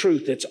you the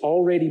truth that's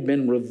already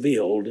been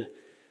revealed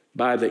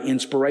by the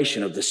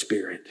inspiration of the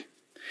Spirit.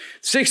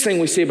 6th thing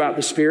we see about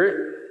the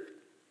Spirit,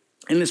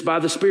 and it's by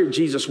the Spirit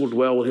Jesus will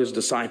dwell with his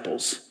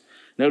disciples.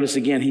 Notice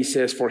again, he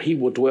says, for he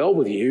will dwell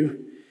with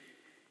you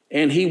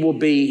and he will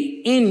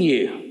be in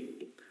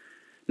you.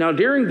 Now,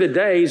 during the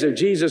days of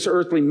Jesus'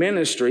 earthly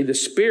ministry, the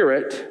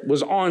Spirit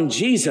was on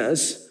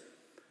Jesus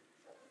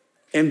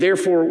and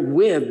therefore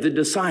with the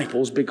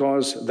disciples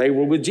because they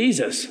were with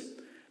Jesus.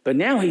 But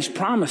now he's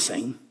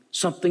promising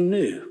something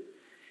new.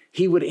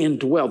 He would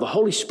indwell, the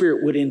Holy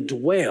Spirit would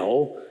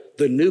indwell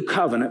the new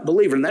covenant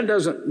believer. And that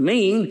doesn't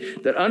mean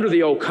that under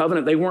the old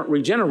covenant they weren't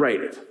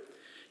regenerated.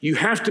 You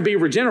have to be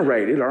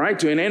regenerated, all right,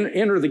 to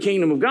enter the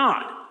kingdom of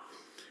God.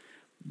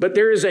 But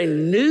there is a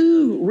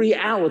new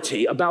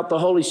reality about the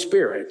Holy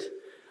Spirit,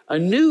 a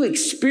new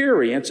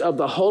experience of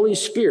the Holy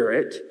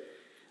Spirit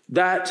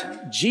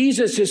that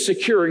Jesus is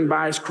securing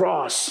by his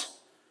cross.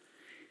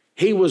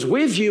 He was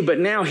with you, but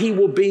now he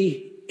will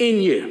be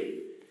in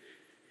you.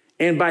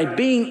 And by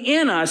being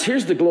in us,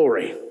 here's the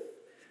glory.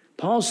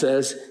 Paul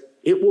says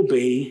it will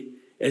be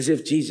as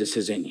if Jesus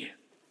is in you.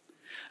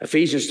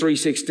 Ephesians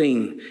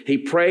 3:16, he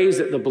prays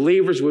that the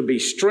believers would be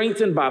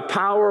strengthened by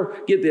power,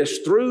 get this,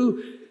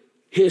 through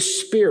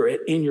his Spirit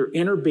in your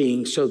inner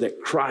being so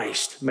that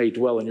Christ may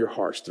dwell in your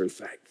hearts through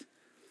faith.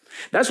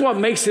 That's what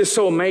makes this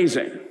so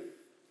amazing,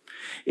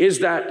 is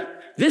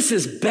that this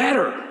is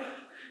better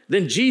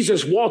than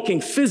Jesus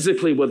walking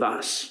physically with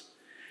us.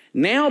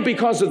 Now,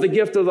 because of the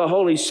gift of the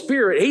Holy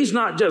Spirit, he's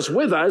not just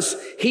with us,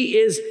 he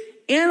is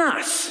in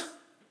us.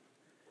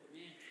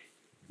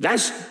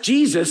 That's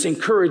Jesus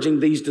encouraging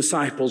these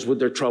disciples with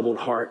their troubled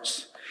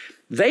hearts.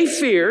 They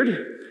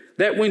feared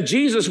that when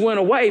Jesus went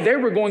away, they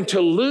were going to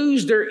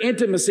lose their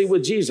intimacy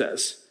with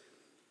Jesus.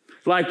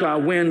 Like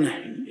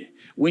when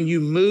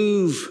you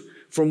move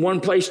from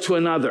one place to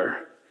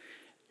another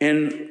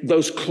and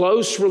those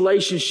close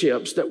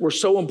relationships that were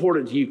so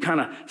important to you kind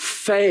of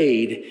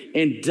fade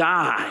and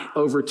die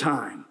over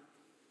time.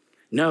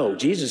 No,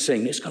 Jesus is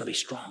saying it's going to be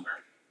stronger.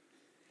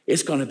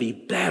 It's going to be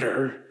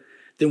better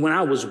than when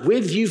I was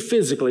with you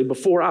physically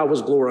before I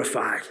was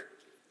glorified.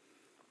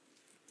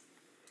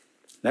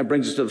 That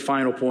brings us to the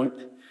final point.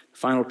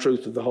 Final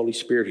truth of the Holy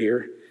Spirit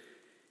here.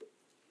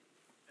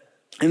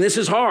 And this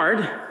is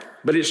hard,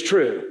 but it's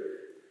true.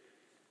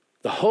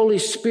 The Holy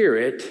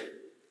Spirit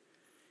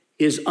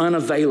is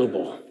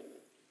unavailable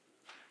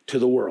to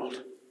the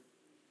world.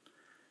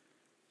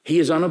 He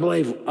is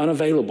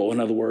unavailable, in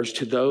other words,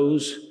 to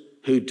those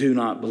who do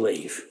not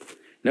believe.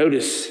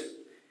 Notice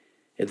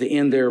at the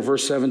end there,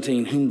 verse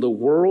 17, whom the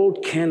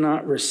world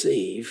cannot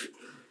receive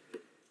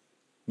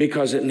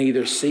because it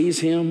neither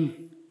sees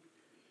him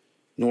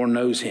nor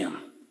knows him.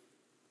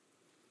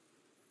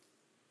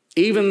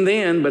 Even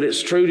then, but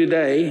it's true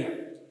today,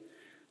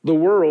 the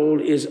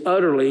world is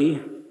utterly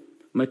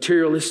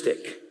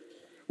materialistic,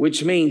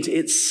 which means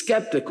it's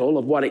skeptical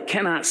of what it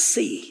cannot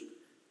see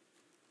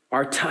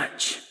or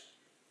touch.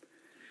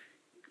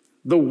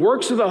 The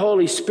works of the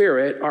Holy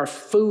Spirit are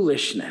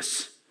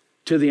foolishness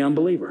to the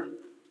unbeliever.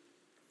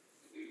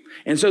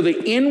 And so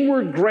the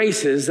inward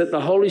graces that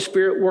the Holy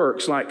Spirit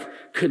works,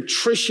 like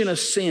contrition of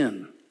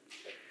sin.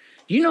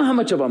 Do you know how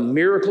much of a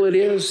miracle it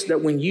is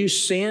that when you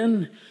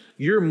sin,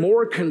 you're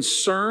more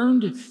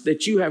concerned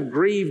that you have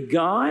grieved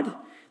God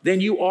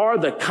than you are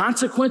the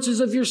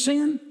consequences of your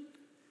sin?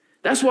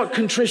 That's what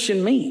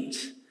contrition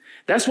means.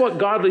 That's what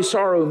godly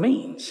sorrow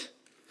means.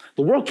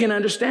 The world can't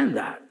understand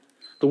that.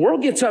 The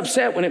world gets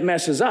upset when it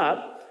messes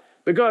up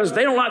because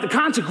they don't like the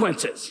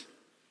consequences.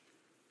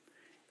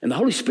 And the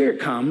Holy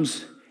Spirit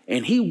comes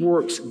and he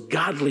works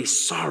godly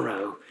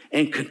sorrow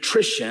and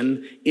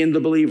contrition in the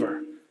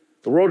believer.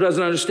 The world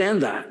doesn't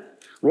understand that.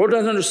 The world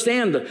doesn't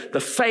understand the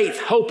faith,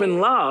 hope,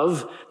 and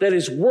love that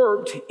is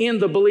worked in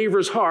the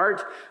believer's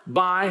heart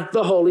by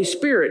the Holy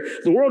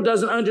Spirit. The world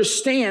doesn't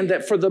understand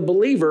that for the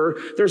believer,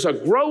 there's a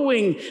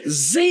growing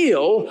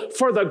zeal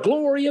for the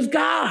glory of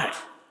God.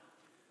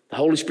 The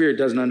Holy Spirit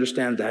doesn't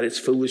understand that. It's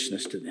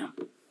foolishness to them.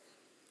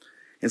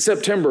 In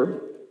September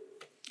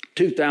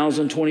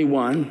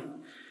 2021,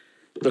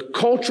 the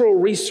Cultural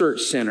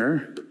Research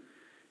Center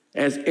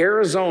at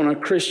Arizona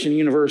Christian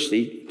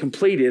University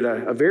completed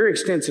a very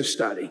extensive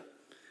study.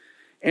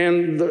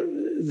 And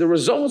the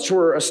results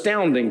were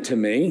astounding to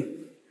me.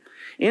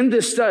 In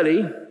this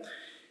study,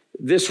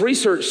 this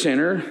research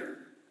center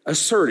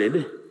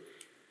asserted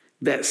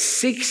that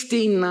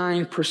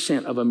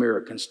 69% of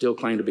Americans still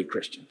claim to be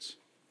Christians.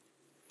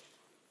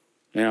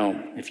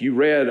 Now, if you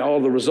read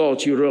all the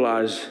results, you would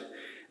realize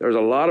there's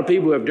a lot of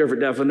people who have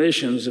different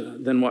definitions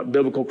than what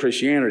biblical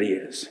Christianity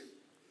is.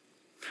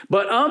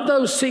 But of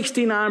those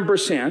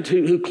 69%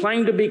 who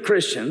claim to be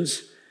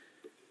Christians,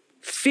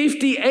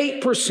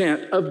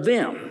 58% of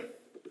them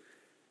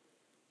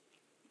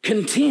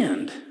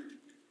contend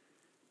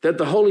that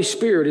the Holy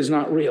Spirit is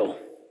not real,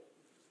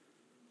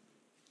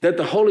 that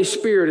the Holy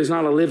Spirit is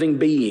not a living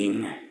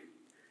being,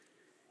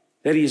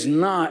 that he's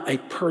not a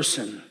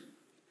person,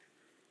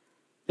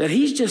 that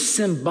he's just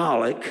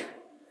symbolic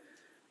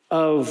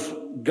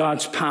of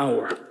God's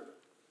power.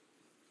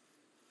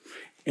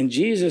 And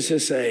Jesus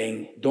is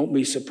saying, don't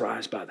be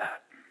surprised by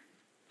that.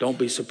 Don't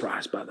be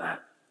surprised by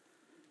that.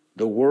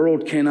 The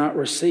world cannot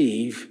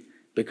receive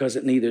because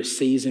it neither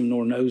sees him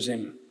nor knows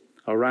him.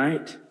 All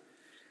right?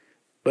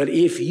 But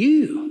if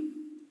you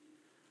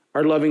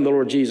are loving the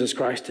Lord Jesus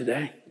Christ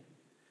today,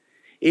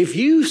 if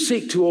you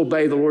seek to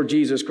obey the Lord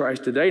Jesus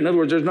Christ today, in other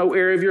words, there's no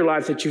area of your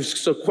life that you've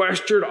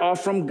sequestered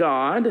off from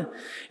God,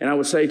 and I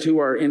would say to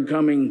our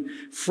incoming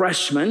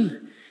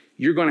freshmen,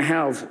 you're going to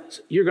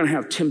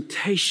have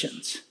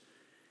temptations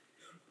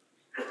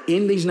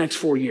in these next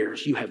 4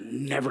 years you have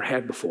never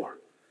had before,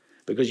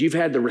 because you've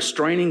had the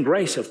restraining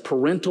grace of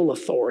parental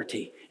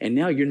authority, and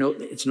now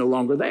it's no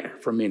longer there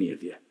for many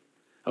of you,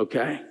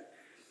 okay?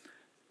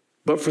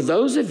 But for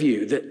those of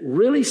you that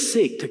really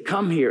seek to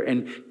come here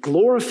and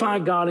glorify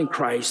God in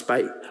Christ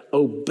by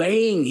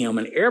obeying him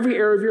in every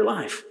area of your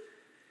life,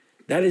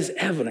 that is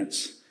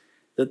evidence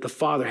that the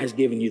Father has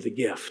given you the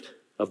gift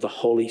of the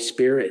Holy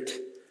Spirit.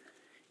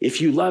 If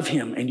you love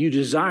him and you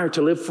desire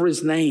to live for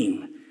his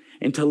name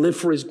and to live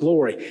for his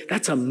glory,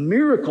 that's a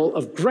miracle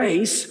of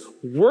grace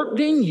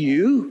worked in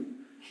you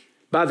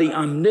by the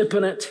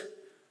omnipotent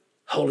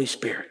Holy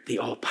Spirit, the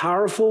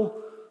all-powerful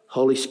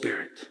Holy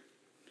Spirit.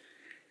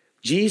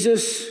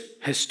 Jesus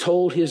has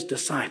told his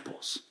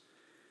disciples,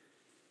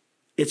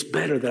 it's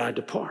better that I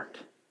depart.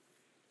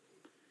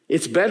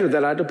 It's better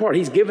that I depart.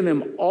 He's given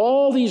them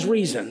all these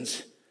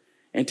reasons,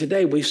 and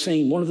today we've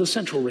seen one of the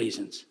central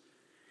reasons.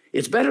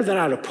 It's better that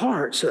I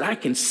depart so that I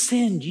can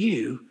send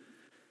you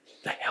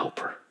the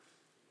helper,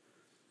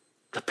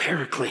 the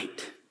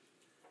paraclete,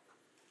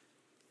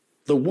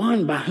 the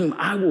one by whom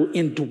I will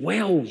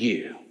indwell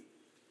you.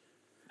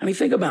 I mean,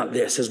 think about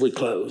this as we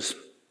close.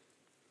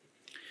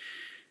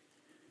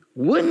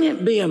 Wouldn't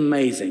it be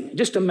amazing?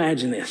 Just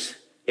imagine this.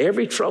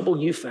 Every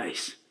trouble you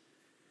face,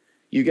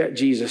 you got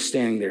Jesus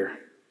standing there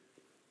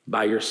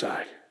by your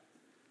side.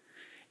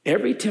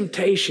 Every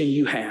temptation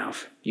you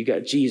have, you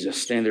got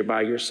Jesus standing there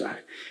by your side.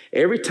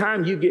 Every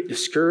time you get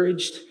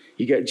discouraged,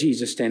 you got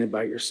Jesus standing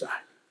by your side.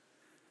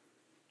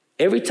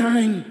 Every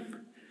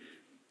time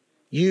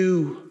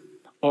you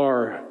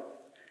are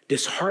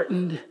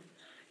disheartened,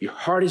 your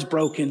heart is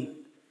broken,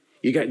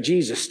 you got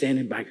Jesus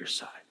standing by your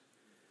side.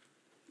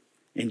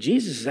 And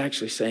Jesus is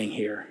actually saying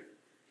here,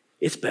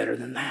 it's better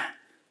than that.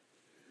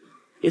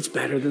 It's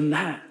better than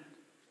that.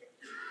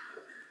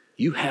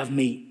 You have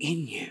me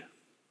in you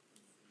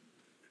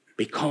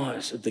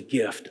because of the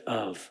gift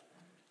of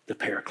the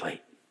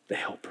paraclete, the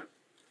helper.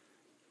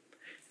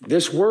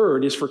 This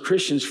word is for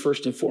Christians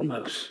first and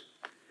foremost,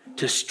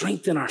 to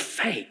strengthen our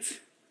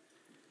faith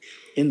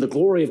in the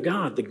glory of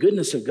God, the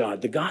goodness of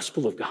God, the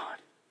gospel of God.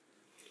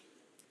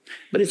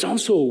 But it's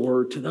also a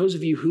word to those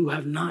of you who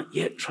have not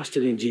yet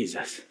trusted in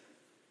Jesus.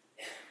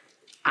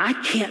 I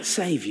can't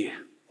save you,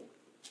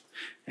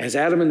 as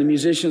Adam and the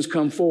musicians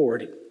come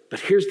forward, but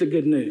here's the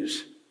good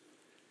news.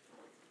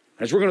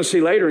 As we're going to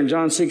see later in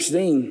John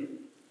 16,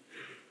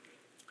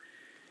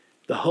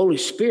 the Holy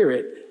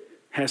Spirit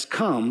has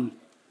come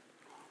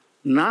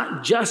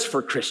not just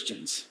for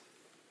Christians.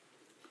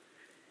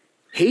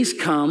 He's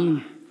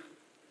come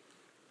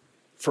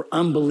for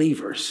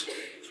unbelievers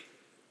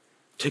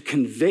to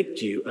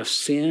convict you of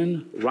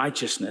sin,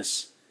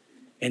 righteousness,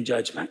 and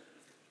judgment.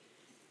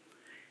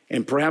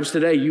 And perhaps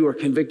today you are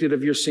convicted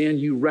of your sin.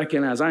 You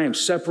recognize, I am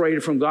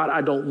separated from God. I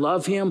don't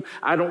love him.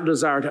 I don't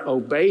desire to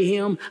obey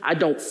him. I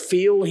don't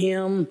feel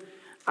him.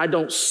 I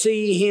don't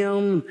see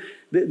him.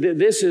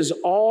 This is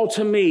all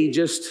to me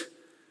just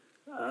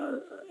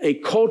a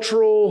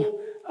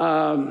cultural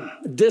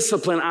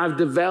discipline I've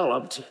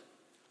developed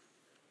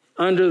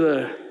under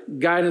the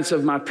guidance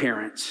of my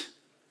parents.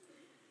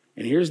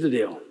 And here's the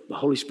deal. The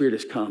Holy Spirit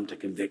has come to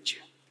convict you.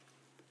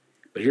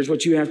 But here's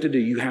what you have to do.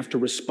 You have to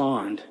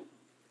respond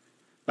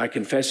by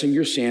confessing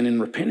your sin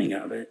and repenting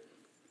of it,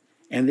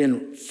 and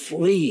then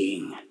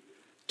fleeing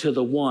to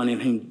the one in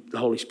whom the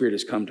Holy Spirit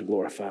has come to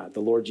glorify,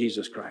 the Lord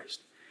Jesus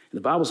Christ. And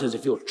the Bible says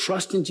if you'll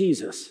trust in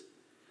Jesus,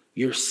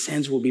 your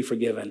sins will be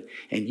forgiven,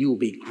 and you will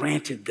be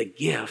granted the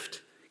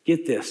gift,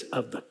 get this,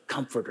 of the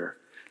Comforter,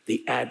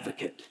 the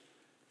Advocate,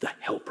 the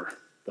Helper,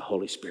 the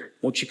Holy Spirit.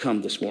 Won't you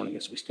come this morning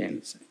as we stand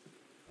and sing?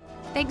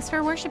 Thanks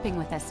for worshiping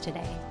with us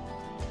today.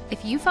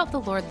 If you felt the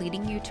Lord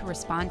leading you to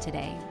respond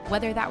today,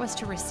 whether that was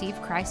to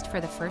receive Christ for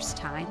the first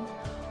time,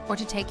 or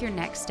to take your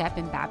next step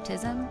in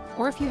baptism,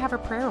 or if you have a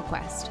prayer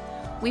request,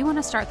 we want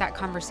to start that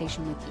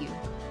conversation with you.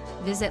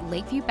 Visit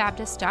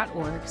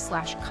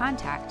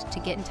lakeviewbaptist.org/contact to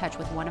get in touch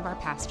with one of our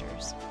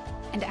pastors.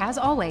 And as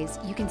always,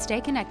 you can stay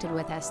connected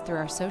with us through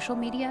our social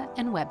media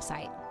and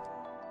website.